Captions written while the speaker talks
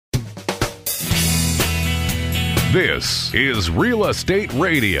This is Real Estate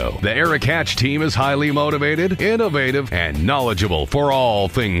Radio. The Eric Hatch team is highly motivated, innovative, and knowledgeable for all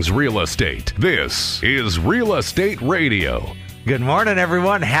things real estate. This is Real Estate Radio. Good morning,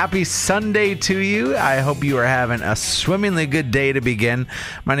 everyone. Happy Sunday to you. I hope you are having a swimmingly good day to begin.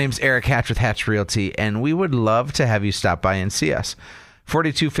 My name's Eric Hatch with Hatch Realty, and we would love to have you stop by and see us.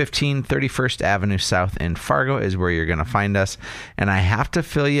 4215 31st Avenue South in Fargo is where you're going to find us. And I have to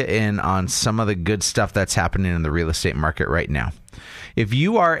fill you in on some of the good stuff that's happening in the real estate market right now. If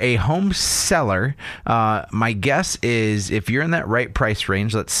you are a home seller, my guess is if you're in that right price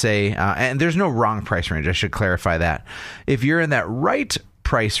range, let's say, and there's no wrong price range, I should clarify that. If you're in that right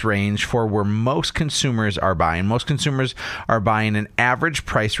price range for where most consumers are buying. Most consumers are buying an average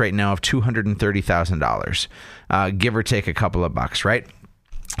price right now of $230,000, give or take a couple of bucks, right?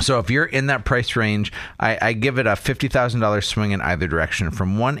 So if you're in that price range, I give it a $50,000 swing in either direction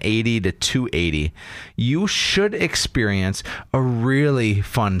from 180 to 280. You should experience a really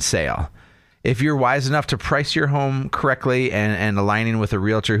fun sale. If you're wise enough to price your home correctly and aligning with a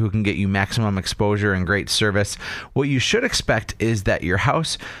realtor who can get you maximum exposure and great service, what you should expect is that your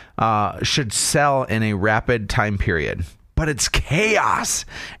house should sell in a rapid time period. But it's chaos.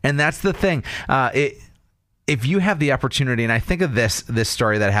 And that's the thing. If you have the opportunity, and I think of this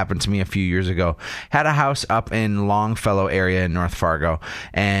story that happened to me a few years ago, had a house up in Longfellow area in North Fargo,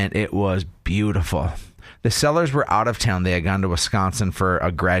 and it was beautiful. The sellers were out of town. They had gone to Wisconsin for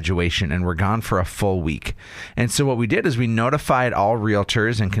a graduation and were gone for a full week. And so what we did is we notified all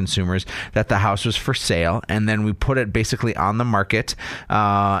realtors and consumers that the house was for sale, and then we put it basically on the market,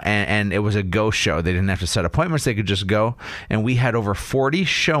 and it was a go show. They didn't have to set appointments. They could just go. And we had over 40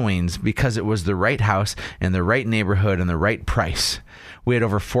 showings because it was the right house in the right neighborhood and the right price. We had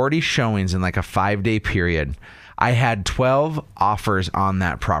over 40 showings in like a 5-day period. I had 12 offers on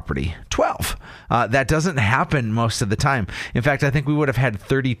that property. 12. That doesn't happen most of the time. In fact, I think we would have had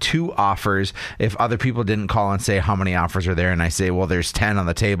 32 offers if other people didn't call and say how many offers are there. And I say, well, there's 10 on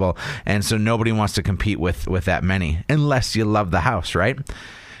the table. And so nobody wants to compete with that many unless you love the house, right?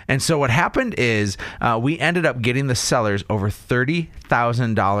 And so what happened is we ended up getting the sellers over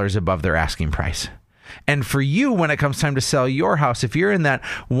 $30,000 above their asking price. And for you, when it comes time to sell your house, if you're in that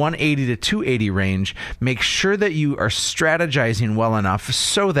 180 to 280 range, make sure that you are strategizing well enough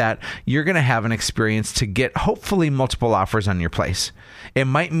so that you're going to have an experience to get hopefully multiple offers on your place. It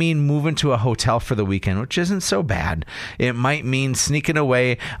might mean moving to a hotel for the weekend, which isn't so bad. It might mean sneaking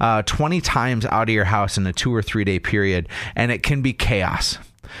away 20 times out of your house in a 2 or 3 day period, and it can be chaos.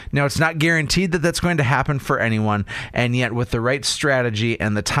 Now, it's not guaranteed that that's going to happen for anyone, and yet with the right strategy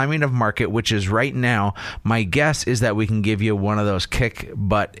and the timing of market, which is right now, my guess is that we can give you one of those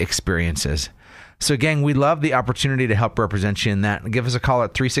kick-butt experiences. So, gang, we love the opportunity to help represent you in that. Give us a call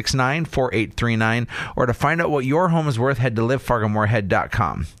at 369-4839, or to find out what your home is worth, head to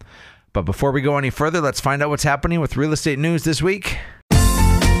livefargomorehead.com. But before we go any further, let's find out what's happening with real estate news this week.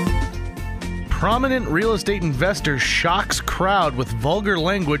 Prominent real estate investor shocks crowd with vulgar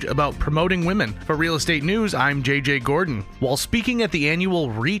language about promoting women. For Real Estate News, I'm JJ Gordon. While speaking at the annual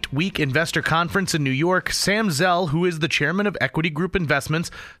REIT Week Investor Conference in New York, Sam Zell, who is the chairman of Equity Group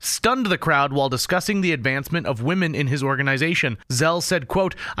Investments, stunned the crowd while discussing the advancement of women in his organization. Zell said,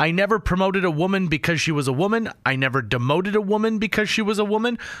 quote, "I never promoted a woman because she was a woman. I never demoted a woman because she was a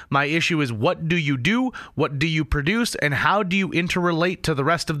woman. My issue is what do you do, what do you produce, and how do you interrelate to the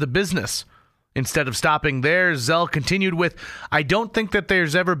rest of the business?" Instead of stopping there, Zell continued with, "I don't think that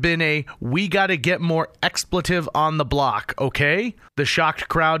there's ever been a we gotta get more expletive on the block, okay?" The shocked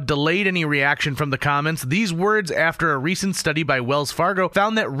crowd delayed any reaction from the comments. These words after a recent study by Wells Fargo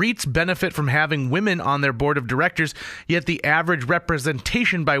found that REITs benefit from having women on their board of directors, yet the average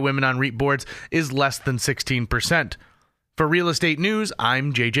representation by women on REIT boards is less than 16%. For Real Estate News,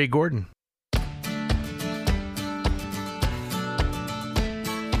 I'm JJ Gordon.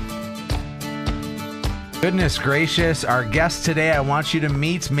 Goodness gracious, our guest today I want you to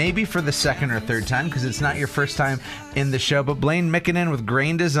meet maybe for the second or third time because it's not your first time in the show, but Blaine Mikkonen with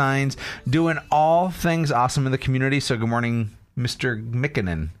Grain Designs doing all things awesome in the community. So good morning, Mr.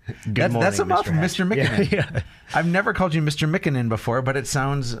 Mikkonen. Good morning, that's a mouthful, Mr. Mikkonen. Yeah. I've never called you Mr. Mikkonen before, but it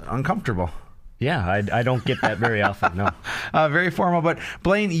sounds uncomfortable. Yeah, I don't get that very often, no. Very formal. But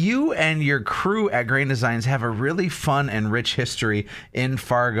Blaine, you and your crew at Grain Designs have a really fun and rich history in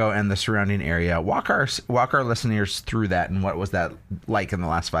Fargo and the surrounding area. Walk our listeners through that, and what was that like in the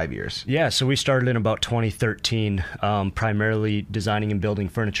last 5 years? Yeah, so we started in about 2013, primarily designing and building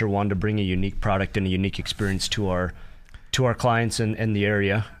furniture, wanted to bring a unique product and a unique experience to our clients in the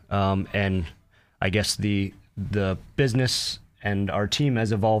area. And I guess the business and our team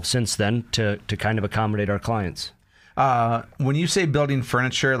has evolved since then to kind of accommodate our clients. When you say building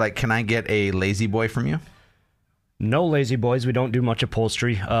furniture, like, can I get a lazy boy from you? No lazy boys. We don't do much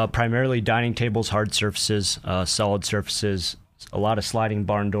upholstery. Primarily dining tables, hard surfaces, solid surfaces, a lot of sliding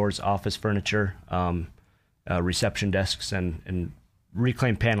barn doors, office furniture, reception desks, and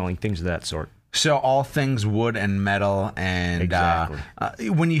reclaimed paneling, things of that sort. So all things wood and metal, and exactly.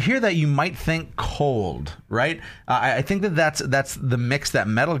 When you hear that, you might think cold, right? I think that's the mix that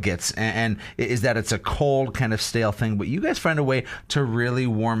metal gets, and is that it's a cold kind of stale thing. But you guys find a way to really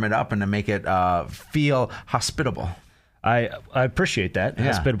warm it up and to make it feel hospitable. I appreciate that. Yeah.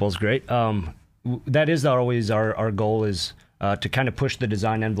 Hospitable is great. That is always our goal is. To kind of push the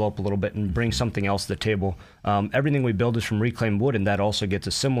design envelope a little bit and bring something else to the table. Everything we build is from reclaimed wood, and that also gets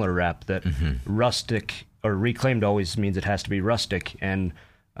a similar wrap that rustic or reclaimed always means it has to be rustic. And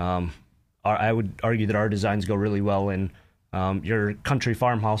I would argue that our designs go really well in your country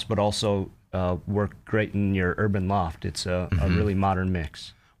farmhouse, but also work great in your urban loft. It's a really modern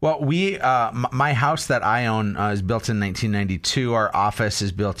mix. Well, my house that I own is built in 1992. Our office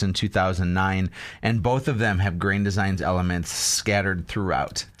is built in 2009, and both of them have Grain Designs elements scattered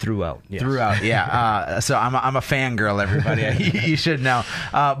throughout. Yes. Throughout, yeah. So I'm a fangirl, everybody. You should know.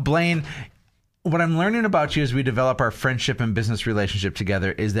 Blaine, what I'm learning about you as we develop our friendship and business relationship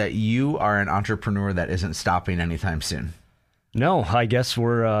together is that you are an entrepreneur that isn't stopping anytime soon. No, I guess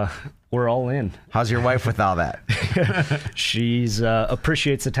we're all in. How's your wife with all that? She's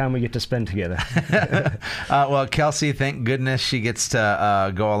appreciates the time we get to spend together. Well, Kelsey, thank goodness she gets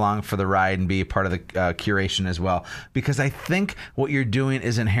to go along for the ride and be part of the curation as well, because I think what you're doing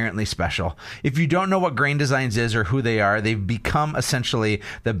is inherently special. If you don't know what Grain Designs is or who they are, they've become essentially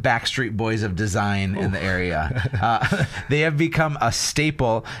the Backstreet Boys of design in the area. They have become a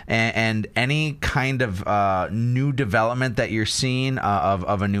staple, and any kind of new development that you're seeing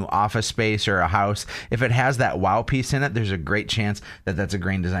of a new office space or a house, if it has that wow piece in it, there's a great chance that that's a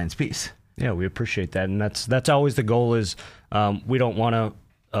Grain Designs piece. Yeah, we appreciate that, and that's always the goal. Is we don't want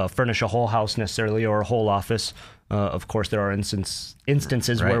to furnish a whole house necessarily or a whole office. Of course, there are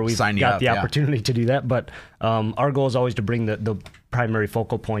instances where we've got the opportunity to do that, but our goal is always to bring the primary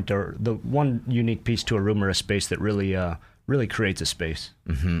focal point or the one unique piece to a room or a space that really creates a space.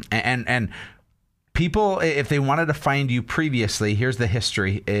 Mm-hmm. And people, if they wanted to find you previously, here's the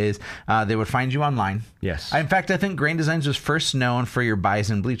history, is they would find you online. Yes. In fact, I think Grain Designs was first known for your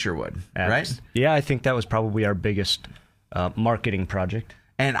bison bleacher wood, right? Yeah, I think that was probably our biggest marketing project.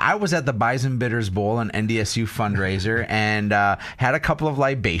 And I was at the Bison Bitters Bowl, an NDSU fundraiser, and had a couple of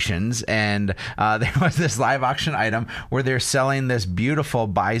libations. And there was this live auction item where they're selling this beautiful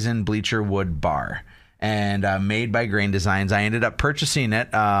bison bleacher wood bar. And made by Grain Designs. I ended up purchasing it,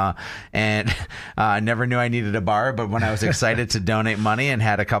 and I never knew I needed a bar, but when I was excited to donate money and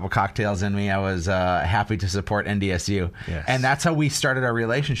had a couple cocktails in me, I was happy to support NDSU. Yes. And that's how we started our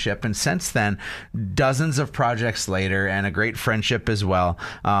relationship. And since then, dozens of projects later and a great friendship as well,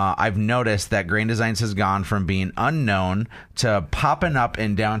 I've noticed that Grain Designs has gone from being unknown to popping up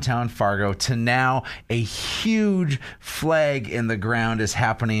in downtown Fargo to now a huge flag in the ground is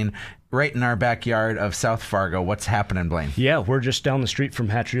happening right in our backyard of South Fargo. What's happening, Blaine? Yeah, we're just down the street from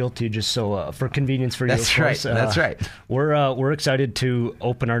Hatch Realty, just so for convenience for you. That's right. That's right. We're excited to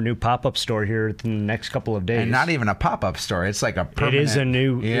open our new pop-up store here in the next couple of days. And not even a pop-up store; it's like a permanent. It is a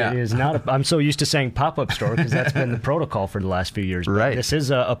new. Yeah. It is not. I'm so used to saying pop-up store because that's been the protocol for the last few years. But right. This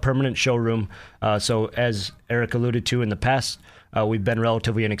is a permanent showroom. So as Eric alluded to in the past, we've been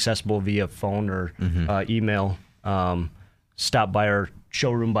relatively inaccessible via phone or email. Stop by our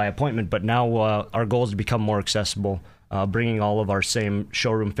showroom by appointment, but now our goal is to become more accessible, bringing all of our same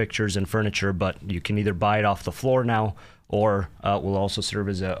showroom fixtures and furniture, but you can either buy it off the floor now or we'll also serve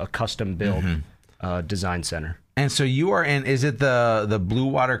as a custom build design center. And so you are in, is it the Blue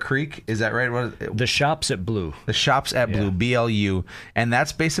Water Creek? Is that right? The Shops at Blue. The Shops at Blue, BLU. And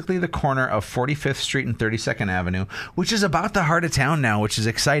that's basically the corner of 45th Street and 32nd Avenue, which is about the heart of town now, which is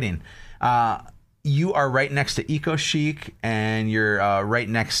exciting. You are right next to Eco Chic, and you're right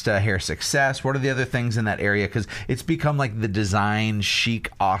next to Hair Success. What are the other things in that area? Because it's become like the design,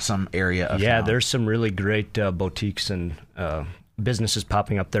 chic, awesome area of town. There's some really great boutiques and businesses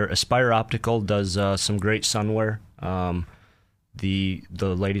popping up there. Aspire Optical does some great sunwear. The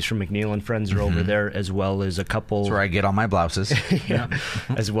ladies from McNeil and Friends are over there, as well as a couple. That's where I get all my blouses.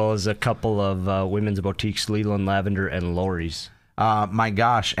 As well as a couple of women's boutiques, Leland Lavender and Lori's. My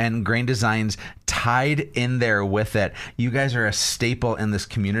gosh, and Grain Designs tied in there with it. You guys are a staple in this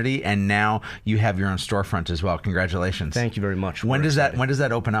community, and now you have your own storefront as well. Congratulations. Thank you very much. When does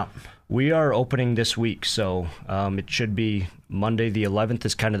that open up? We are opening this week, so it should be Monday the 11th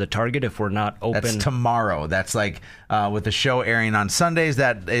is kind of the target if we're not open. That's tomorrow. That's like with the show airing on Sundays,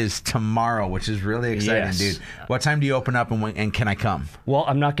 that is tomorrow, which is really exciting, Yes. dude. What time do you open up, and can I come? Well,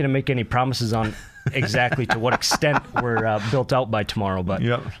 I'm not going to make any promises on exactly to what extent we're built out by tomorrow, but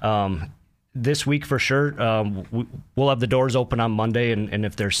this week for sure, we'll have the doors open on Monday, and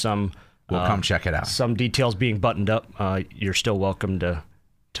if there's some... We'll come check it out. Some details being buttoned up, you're still welcome to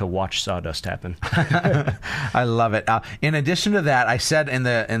watch sawdust happen. I love it. In addition to that, I said in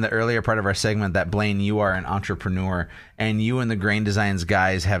the earlier part of our segment that, Blaine, you are an entrepreneur, and you and the Grain Designs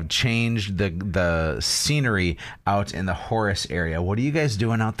guys have changed the scenery out in the Horace area. What are you guys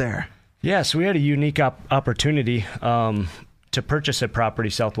doing out there? Yeah, so we had a unique opportunity to purchase a property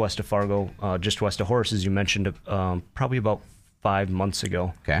southwest of Fargo, just west of Horace, as you mentioned, probably about 5 months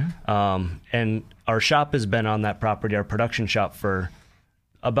ago. Okay. And our shop has been on that property, our production shop, for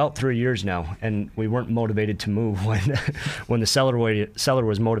about 3 years now, and we weren't motivated to move when the seller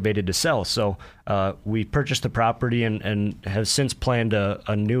was motivated to sell. So we purchased the property and have since planned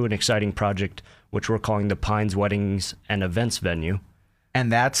a new and exciting project, which we're calling the Pines Weddings and Events Venue. And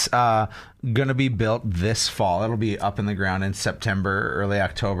that's going to be built this fall. It'll be up in the ground in September, early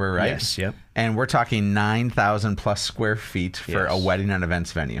October, right? Yes, yep. And we're talking 9,000 plus square feet for a wedding and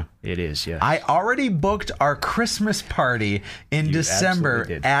events venue. It is, yes. I already booked our Christmas party in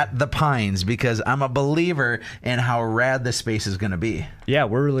December at the Pines because I'm a believer in how rad this space is going to be. Yeah,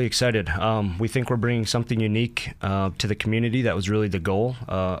 we're really excited. We think we're bringing something unique to the community. That was really the goal.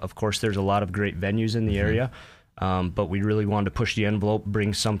 Of course, there's a lot of great venues in the area. But we really wanted to push the envelope,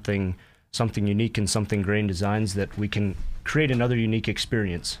 bring something unique and something Grain Designs that we can create another unique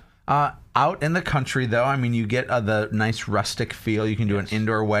experience. Out in the country, though, I mean, you get the nice rustic feel. You can do an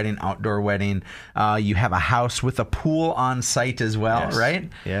indoor wedding, outdoor wedding. You have a house with a pool on site as well, right?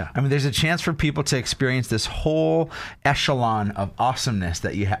 Yeah. I mean, there's a chance for people to experience this whole echelon of awesomeness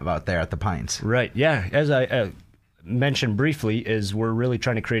that you have out there at the Pines. Right, yeah. As I mentioned briefly, is we're really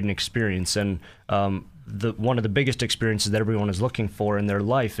trying to create an experience, and one of the biggest experiences that everyone is looking for in their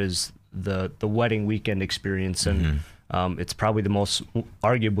life is the wedding weekend experience, and it's probably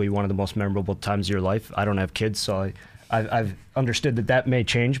arguably one of the most memorable times of your life. I don't have kids, so I've understood that may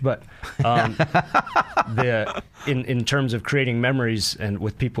change, but in terms of creating memories and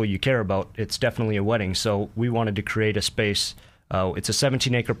with people you care about, it's definitely a wedding. So we wanted to create a space. It's a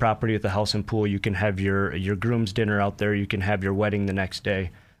 17-acre property with a house and pool. You can have your groom's dinner out there. You can have your wedding the next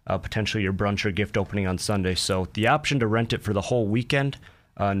day. Potentially your brunch or gift opening on Sunday. So the option to rent it for the whole weekend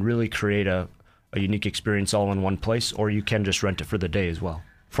and really create a unique experience all in one place, or you can just rent it for the day as well.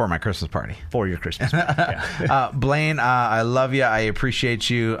 For my Christmas party. For your Christmas party, yeah. Blaine, I love you. I appreciate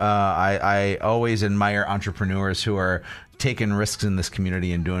you. I always admire entrepreneurs who are taking risks in this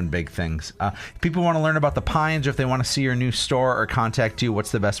community and doing big things. If people want to learn about the Pines, or if they want to see your new store or contact you,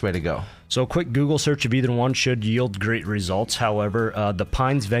 what's the best way to go? So a quick Google search of either one should yield great results. However,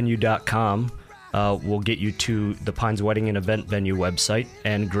 thepinesvenue.com will get you to the Pines Wedding and Event Venue website,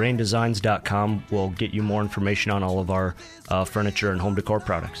 and graindesigns.com will get you more information on all of our furniture and home decor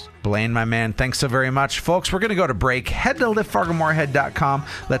products. Blaine, my man, thanks so very much. Folks, we're going to go to break. Head to liftfargomorehead.com.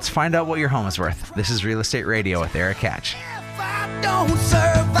 Let's find out what your home is worth. This is Real Estate Radio with Eric Hatch.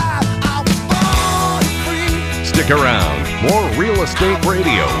 Stick around. More Real Estate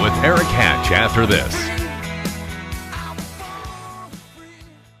Radio with Eric Hatch after this.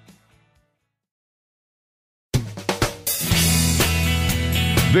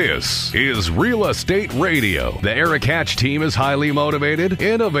 This is Real Estate Radio. The Eric Hatch team is highly motivated,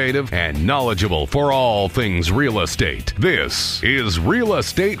 innovative, and knowledgeable for all things real estate. This is Real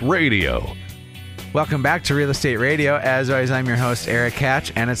Estate Radio. Welcome back to Real Estate Radio. As always, I'm your host, Eric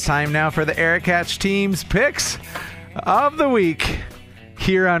Hatch, and it's time now for the Eric Hatch team's picks of the week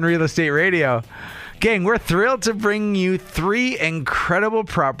here on Real Estate Radio. Gang, we're thrilled to bring you 3 incredible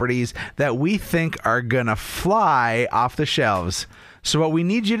properties that we think are going to fly off the shelves. So what we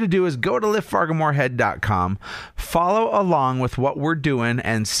need you to do is go to liftfargomorehead.com, follow along with what we're doing,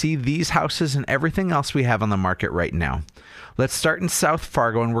 and see these houses and everything else we have on the market right now. Let's start in South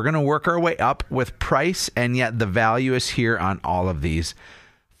Fargo, and we're going to work our way up with price, and yet the value is here on all of these.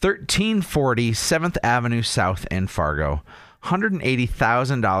 1340 7th Avenue South in Fargo.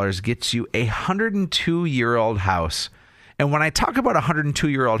 $180,000 gets you a 102-year-old house. And when I talk about a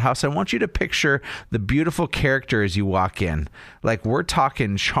 102-year-old house, I want you to picture the beautiful character as you walk in. Like, we're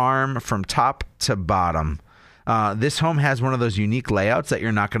talking charm from top to bottom. This home has one of those unique layouts that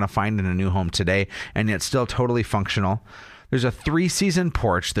you're not going to find in a new home today, and yet still totally functional. There's a 3-season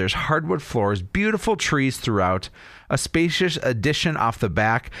porch. There's hardwood floors, beautiful trees throughout, a spacious addition off the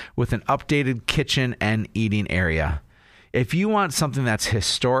back with an updated kitchen and eating area. If you want something that's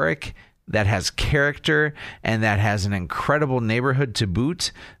historic, that has character, and that has an incredible neighborhood to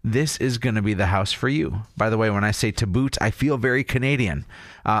boot, this is going to be the house for you. By the way, when I say to boot, I feel very Canadian.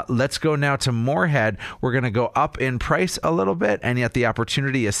 Let's go now to Moorhead. We're going to go up in price a little bit, and yet the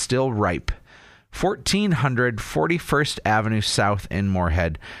opportunity is still ripe. 1400 41st Avenue South in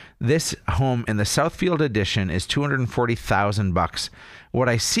Moorhead. This home in the Southfield edition is $240,000. What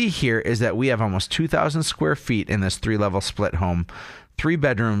I see here is that we have almost 2,000 square feet in this 3-level split home, 3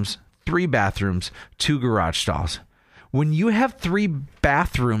 bedrooms, 3 bathrooms, 2 garage stalls. When you have 3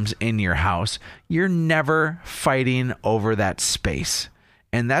 bathrooms in your house, you're never fighting over that space.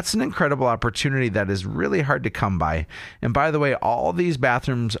 And that's an incredible opportunity that is really hard to come by. And by the way, all these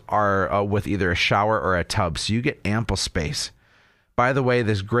bathrooms are with either a shower or a tub, so you get ample space. By the way,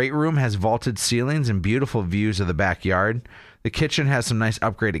 this great room has vaulted ceilings and beautiful views of the backyard. The kitchen has some nice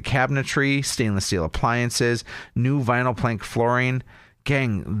upgraded cabinetry, stainless steel appliances, new vinyl plank flooring.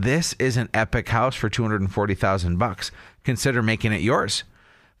 Gang, this is an epic house for $240,000. Consider making it yours.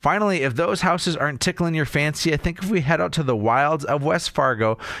 Finally, if those houses aren't tickling your fancy, I think if we head out to the wilds of West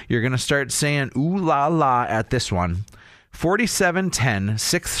Fargo, you're going to start saying ooh la la at this one. 4710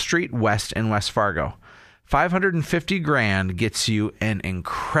 6th Street West in West Fargo. $550,000 gets you an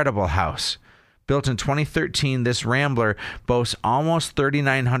incredible house. Built in 2013, this Rambler boasts almost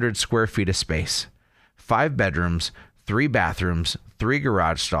 3,900 square feet of space. 5 bedrooms, 3 bathrooms, 3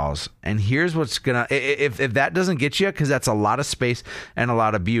 garage stalls. And here's what's gonna, if that doesn't get you, because that's a lot of space and a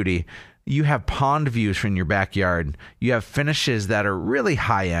lot of beauty, you have pond views from your backyard. You have finishes that are really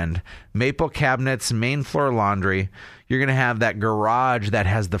high end, maple cabinets, main floor laundry. You're going to have that garage that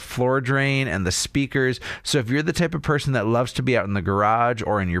has the floor drain and the speakers. So if you're the type of person that loves to be out in the garage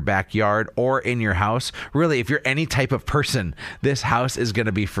or in your backyard or in your house, really, if you're any type of person, this house is going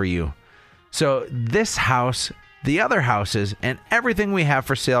to be for you. So this house, the other houses, and everything we have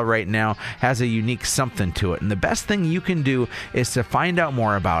for sale right now has a unique something to it. And the best thing you can do is to find out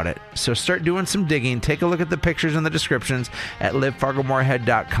more about it. So start doing some digging. Take a look at the pictures and the descriptions at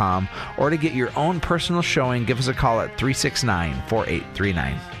livefargomoorhead.com, or to get your own personal showing, give us a call at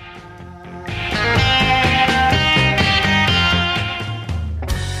 369-4839.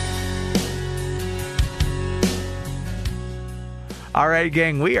 All right,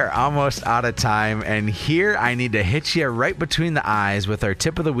 gang, we are almost out of time, and here I need to hit you right between the eyes with our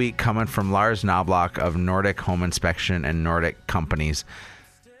tip of the week coming from Lars Knobloch of Nordic Home Inspection and Nordic Companies.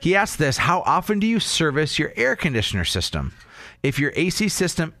 He asked this: how often do you service your air conditioner system? If your AC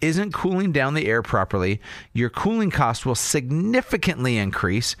system isn't cooling down the air properly, your cooling cost will significantly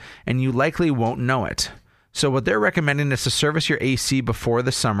increase, and you likely won't know it. So what they're recommending is to service your AC before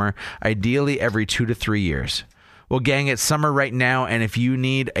the summer, ideally every 2 to 3 years. Well, gang, it's summer right now, and if you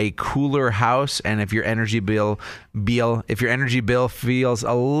need a cooler house, and if your energy bill feels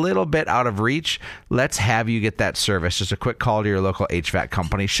a little bit out of reach, let's have you get that service. Just a quick call to your local HVAC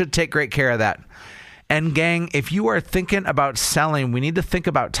company. Should take great care of that. And gang, if you are thinking about selling, we need to think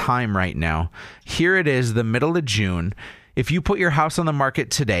about time right now. Here it is, the middle of June. If you put your house on the market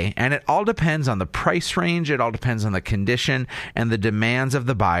today, and it all depends on the price range, it all depends on the condition and the demands of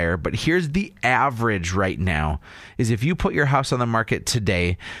the buyer, but here's the average right now, is if you put your house on the market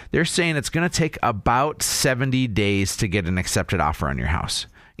today, they're saying it's going to take about 70 days to get an accepted offer on your house.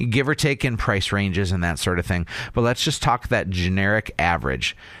 Give or take in price ranges and that sort of thing. But let's just talk that generic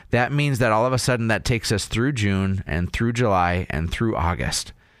average. That means that all of a sudden that takes us through June and through July and through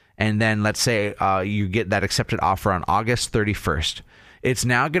August. And then let's say you get that accepted offer on August 31st. It's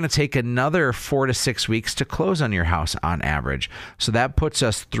now going to take another 4 to 6 weeks to close on your house on average. So that puts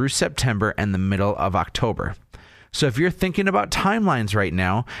us through September and the middle of October. So if you're thinking about timelines right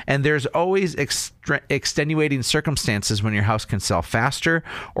now, and there's always extenuating circumstances when your house can sell faster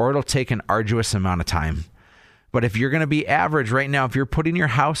or it'll take an arduous amount of time. But if you're going to be average right now, if you're putting your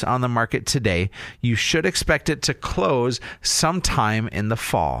house on the market today, you should expect it to close sometime in the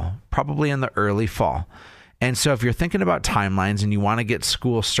fall, probably in the early fall. And so if you're thinking about timelines and you want to get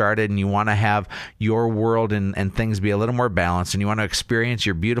school started and you want to have your world and things be a little more balanced and you want to experience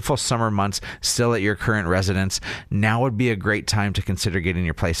your beautiful summer months still at your current residence, now would be a great time to consider getting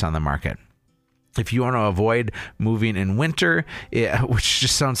your place on the market. If you want to avoid moving in winter, which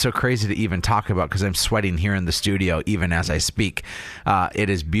just sounds so crazy to even talk about because I'm sweating here in the studio even as I speak, it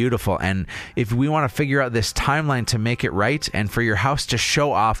is beautiful. And if we want to figure out this timeline to make it right and for your house to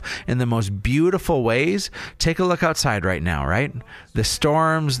show off in the most beautiful ways, take a look outside right now, right? The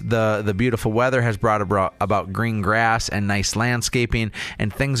storms, the beautiful weather has brought about green grass and nice landscaping,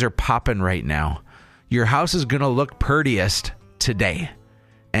 and things are popping right now. Your house is going to look prettiest today.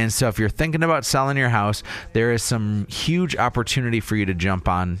 And so if you're thinking about selling your house, there is some huge opportunity for you to jump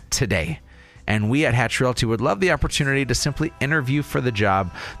on today. And we at Hatch Realty would love the opportunity to simply interview for the job.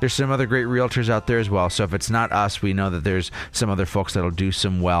 There's some other great realtors out there as well. So if it's not us, we know that there's some other folks that'll do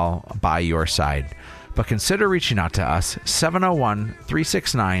some well by your side. But consider reaching out to us,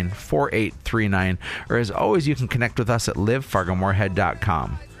 701-369-4839. Or as always, you can connect with us at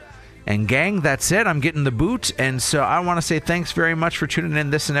livefargomorehead.com. And gang, that's it. I'm getting the boot. And so I want to say thanks very much for tuning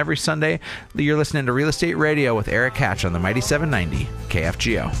in this and every Sunday. You're listening to Real Estate Radio with Eric Hatch on the Mighty 790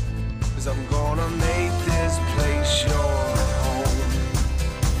 KFGO.